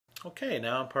Okay,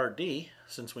 now in part D,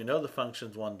 since we know the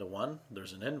function's 1 to 1,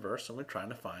 there's an inverse, and we're trying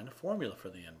to find a formula for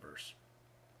the inverse.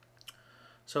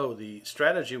 So the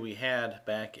strategy we had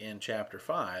back in chapter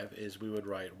 5 is we would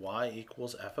write y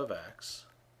equals f of x.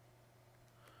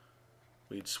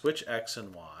 We'd switch x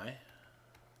and y.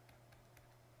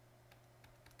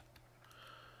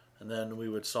 And then we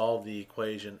would solve the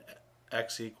equation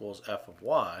x equals f of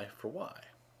y for y.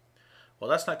 Well,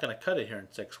 that's not going to cut it here in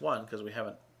 6.1 because we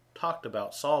haven't talked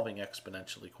about solving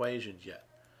exponential equations yet.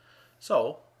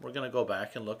 So we're going to go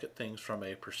back and look at things from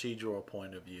a procedural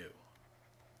point of view.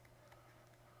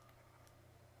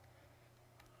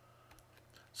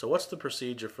 So what's the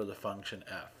procedure for the function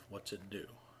f? What's it do?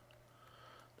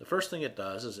 The first thing it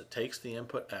does is it takes the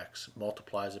input x,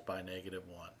 multiplies it by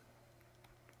 -1.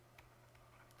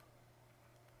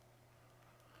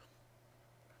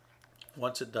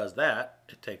 Once it does that,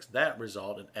 it takes that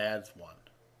result and adds 1.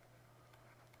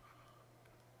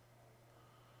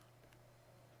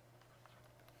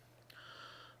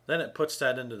 Then it puts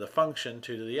that into the function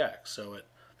 2 to the x, so it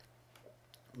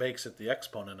makes it the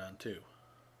exponent on 2.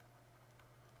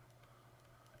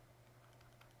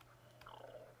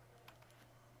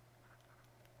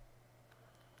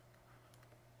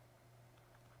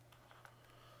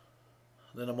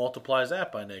 Then it multiplies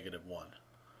that by -1.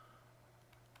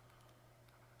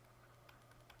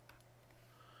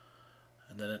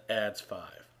 And then it adds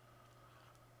 5.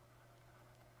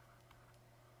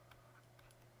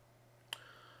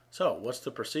 So what's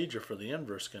the procedure for the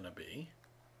inverse going to be?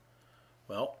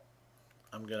 Well,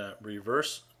 I'm going to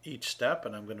reverse each step,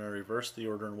 and I'm going to reverse the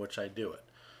order in which I do it.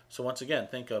 So once again,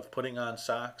 think of putting on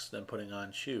socks, then putting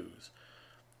on shoes.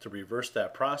 To reverse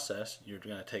that process, you're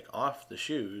going to take off the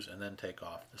shoes and then take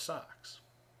off the socks.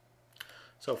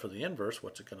 So for the inverse,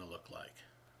 what's it going to look like?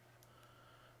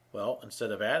 Well,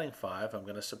 instead of adding 5, I'm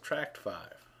going to subtract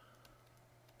 5.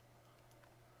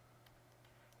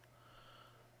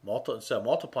 Instead of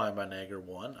multiplying by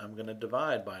 -1, I'm going to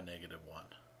divide by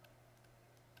 -1.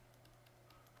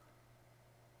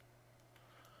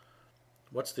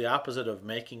 What's the opposite of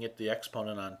making it the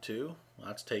exponent on 2? Well,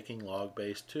 that's taking log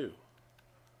base 2.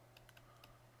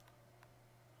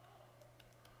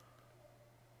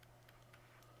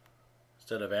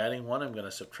 Instead of adding 1, I'm going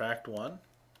to subtract 1.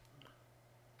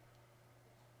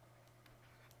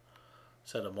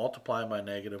 Instead of multiplying by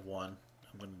 -1,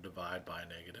 I'm going to divide by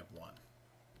 -1.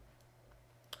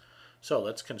 So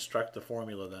let's construct the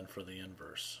formula then for the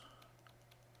inverse.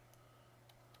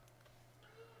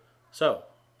 So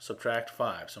subtract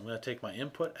 5. So I'm going to take my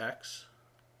input x,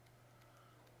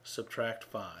 subtract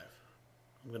 5.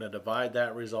 I'm going to divide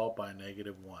that result by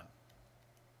 -1.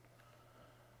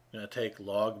 I'm going to take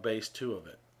log base 2 of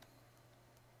it.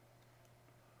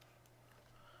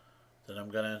 Then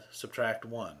I'm going to subtract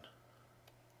 1.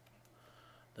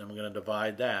 Then I'm going to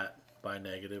divide that by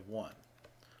 -1.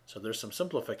 So there's some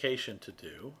simplification to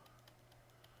do.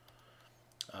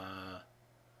 I'm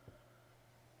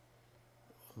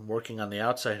working on the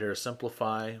outside here to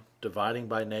simplify, dividing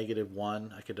by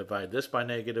 -1. I could divide this by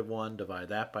 -1, divide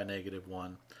that by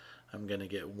 -1. I'm going to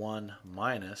get 1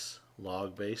 minus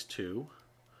log base 2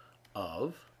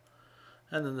 of,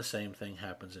 and then the same thing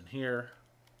happens in here.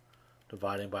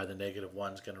 Dividing by the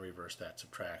 -1 is going to reverse that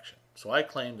subtraction. So I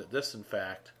claim that this, in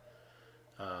fact,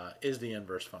 is the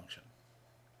inverse function.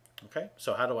 Okay,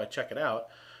 so how do I check it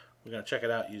out? We're going to check it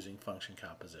out using function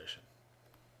composition.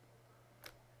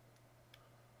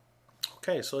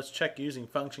 Okay, so let's check using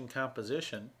function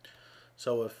composition.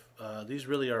 So if these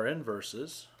really are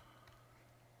inverses,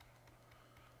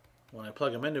 when I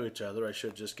plug them into each other, I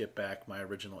should just get back my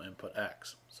original input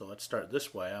x. So let's start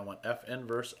this way. I want f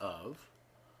inverse of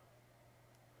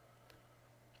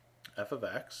f of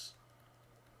x.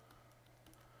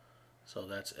 So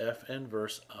that's f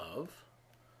inverse of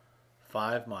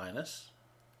 5 minus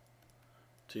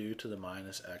 2 to the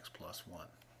minus x plus 1.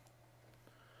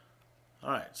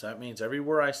 Alright, so that means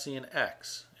everywhere I see an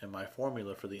x in my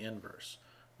formula for the inverse,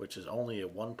 which is only at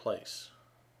one place,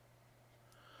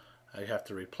 I have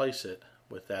to replace it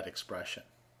with that expression.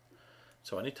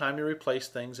 So anytime you replace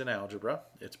things in algebra,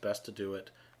 it's best to do it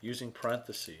using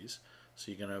parentheses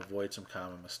so you're going to avoid some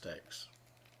common mistakes.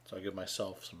 So I'll give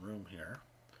myself some room here.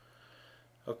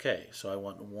 Okay, so I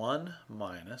want 1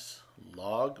 minus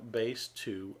log base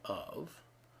 2 of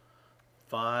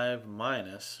 5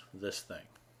 minus this thing.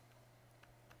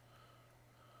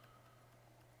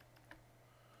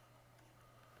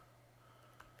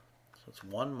 So it's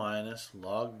 1 minus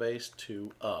log base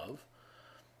 2 of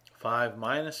 5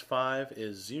 minus 5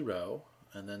 is 0,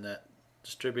 and then that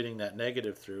distributing that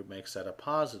negative through makes that a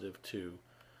positive 2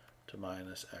 to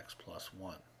minus x plus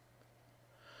 1.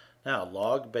 Now,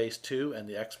 log base 2 and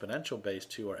the exponential base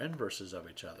 2 are inverses of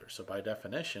each other. So by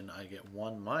definition, I get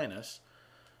 1 minus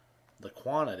the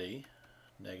quantity,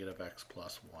 negative x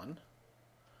plus 1.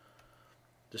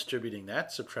 Distributing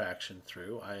that subtraction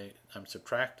through, I'm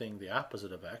subtracting the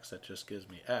opposite of x. That just gives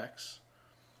me x.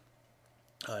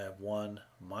 I have 1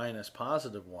 minus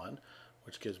positive 1,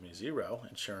 which gives me 0.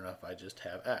 And sure enough, I just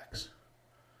have x.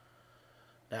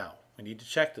 Now, we need to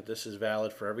check that this is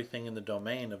valid for everything in the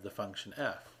domain of the function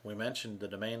f. We mentioned the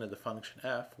domain of the function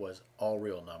f was all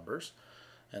real numbers,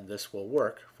 and this will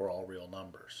work for all real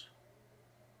numbers.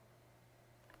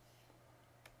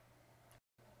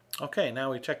 Okay,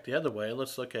 now we check the other way.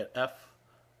 Let's look at f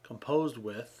composed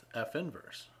with f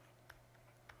inverse.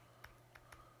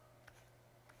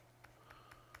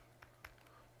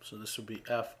 So this would be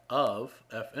f of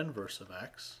f inverse of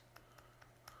x,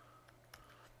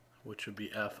 which would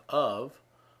be f of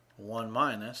 1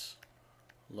 minus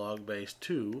log base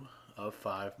 2 of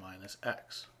 5 minus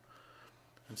x.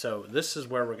 And so this is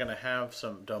where we're going to have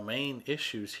some domain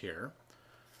issues here,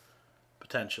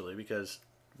 potentially, because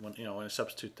when I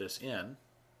substitute this in,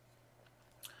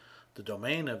 the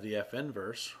domain of the f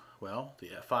inverse, well,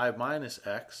 the 5 minus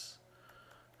x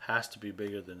has to be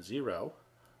bigger than 0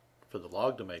 for the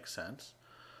log to make sense,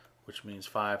 which means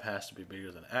 5 has to be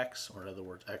bigger than x, or in other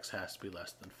words, x has to be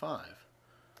less than 5.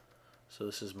 So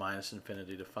this is minus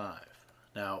infinity to 5.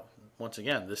 Now, once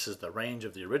again, this is the range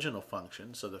of the original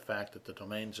function, so the fact that the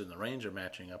domains in the range are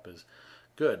matching up is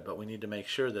good, but we need to make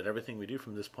sure that everything we do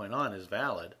from this point on is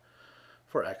valid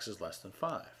for x is less than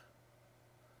 5.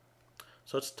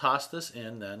 So let's toss this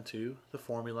in then to the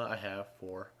formula I have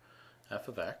for f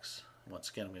of x. Once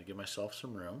again, I'm going to give myself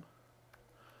some room.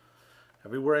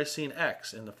 Everywhere I see an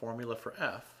x in the formula for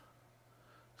f,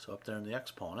 so up there in the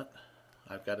exponent,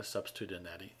 I've got to substitute in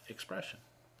that expression.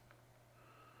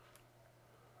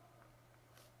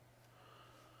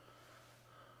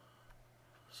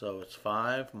 So it's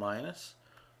 5 minus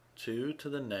 2 to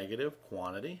the negative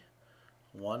quantity,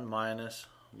 1 minus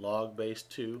log base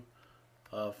 2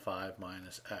 of 5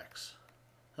 minus x,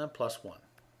 and plus 1.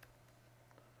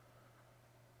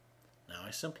 Now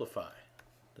I simplify.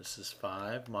 This is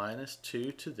 5 minus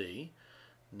 2 to the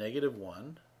negative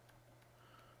 1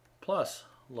 plus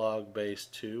log base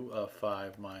 2 of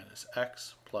 5 minus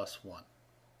x plus 1.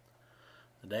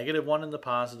 The negative 1 and the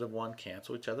positive 1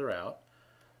 cancel each other out,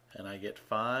 and I get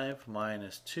 5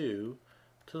 minus 2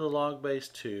 to the log base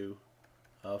 2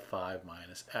 of 5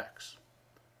 minus x.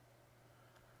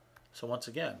 So once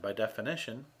again, by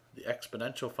definition, the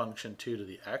exponential function 2 to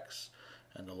the x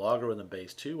and the logarithm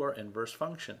base 2 are inverse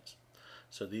functions.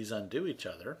 So these undo each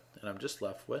other, and I'm just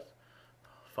left with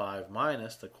 5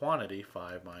 minus the quantity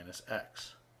 5 minus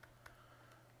x.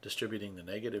 Distributing the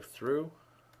negative through,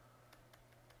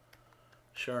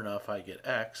 sure enough, I get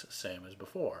x, same as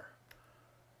before.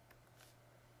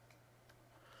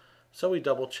 So we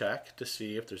double check to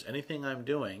see if there's anything I'm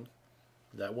doing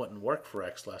that wouldn't work for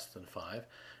x less than 5,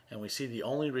 and we see the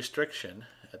only restriction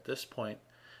at this point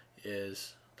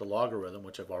is the logarithm,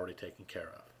 which I've already taken care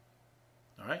of.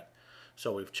 All right?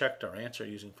 So we've checked our answer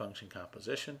using function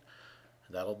composition,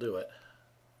 and that'll do it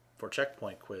for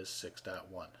checkpoint quiz 6.1.